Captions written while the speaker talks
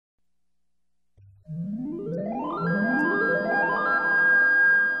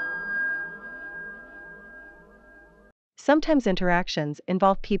Sometimes interactions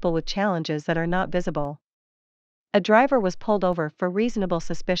involve people with challenges that are not visible. A driver was pulled over for reasonable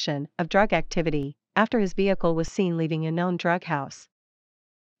suspicion of drug activity after his vehicle was seen leaving a known drug house.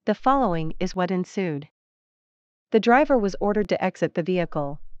 The following is what ensued. The driver was ordered to exit the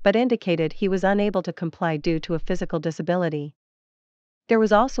vehicle, but indicated he was unable to comply due to a physical disability. There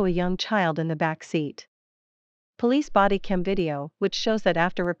was also a young child in the back seat. Police body cam video, which shows that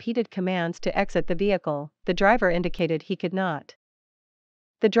after repeated commands to exit the vehicle, the driver indicated he could not.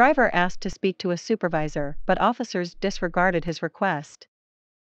 The driver asked to speak to a supervisor, but officers disregarded his request.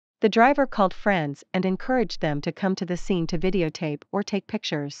 The driver called friends and encouraged them to come to the scene to videotape or take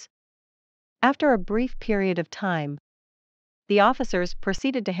pictures. After a brief period of time, the officers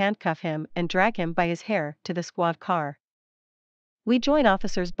proceeded to handcuff him and drag him by his hair to the squad car. We join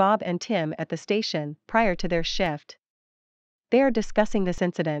officers Bob and Tim at the station prior to their shift. They are discussing this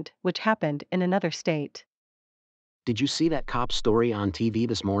incident, which happened in another state. Did you see that cop story on TV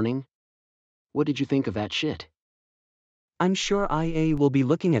this morning? What did you think of that shit? I'm sure IA will be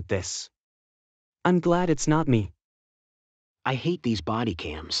looking at this. I'm glad it's not me. I hate these body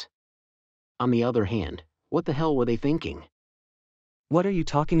cams. On the other hand, what the hell were they thinking? What are you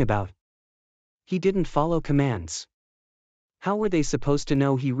talking about? He didn't follow commands. How were they supposed to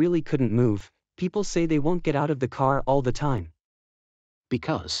know he really couldn't move? People say they won't get out of the car all the time.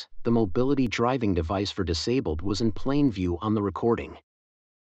 Because the mobility driving device for disabled was in plain view on the recording.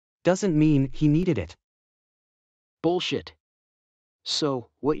 Doesn't mean he needed it. Bullshit. So,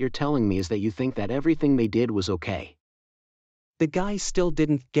 what you're telling me is that you think that everything they did was okay? The guy still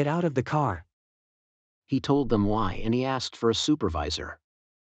didn't get out of the car. He told them why and he asked for a supervisor.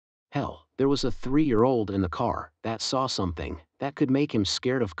 Hell, there was a 3-year-old in the car that saw something that could make him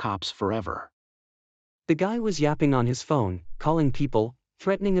scared of cops forever. The guy was yapping on his phone, calling people,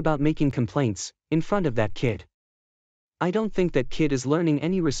 threatening about making complaints, in front of that kid. I don't think that kid is learning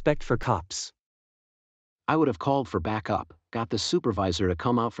any respect for cops. I would have called for backup, got the supervisor to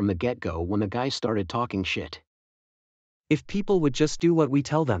come out from the get-go when the guy started talking shit. If people would just do what we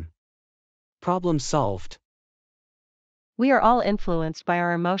tell them. Problem solved. We are all influenced by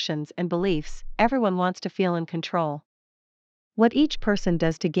our emotions and beliefs. Everyone wants to feel in control. What each person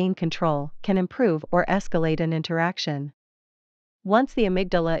does to gain control can improve or escalate an interaction. Once the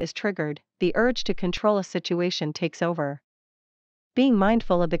amygdala is triggered, the urge to control a situation takes over. Being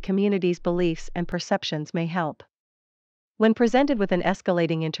mindful of the community's beliefs and perceptions may help. When presented with an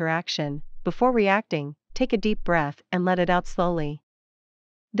escalating interaction, before reacting, take a deep breath and let it out slowly.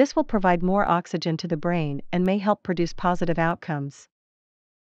 This will provide more oxygen to the brain and may help produce positive outcomes.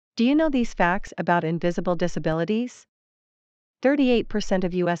 Do you know these facts about invisible disabilities? 38%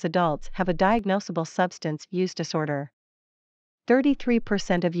 of U.S. adults have a diagnosable substance use disorder.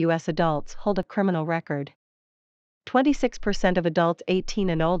 33% of U.S. adults hold a criminal record. 26% of adults 18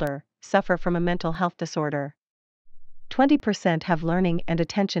 and older suffer from a mental health disorder. 20% have learning and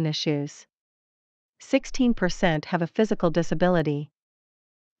attention issues. 16% have a physical disability.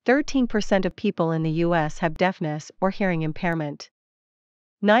 13% of people in the U.S. have deafness or hearing impairment.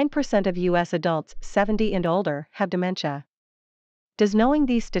 9% of U.S. adults 70 and older have dementia. Does knowing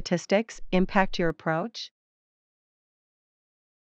these statistics impact your approach?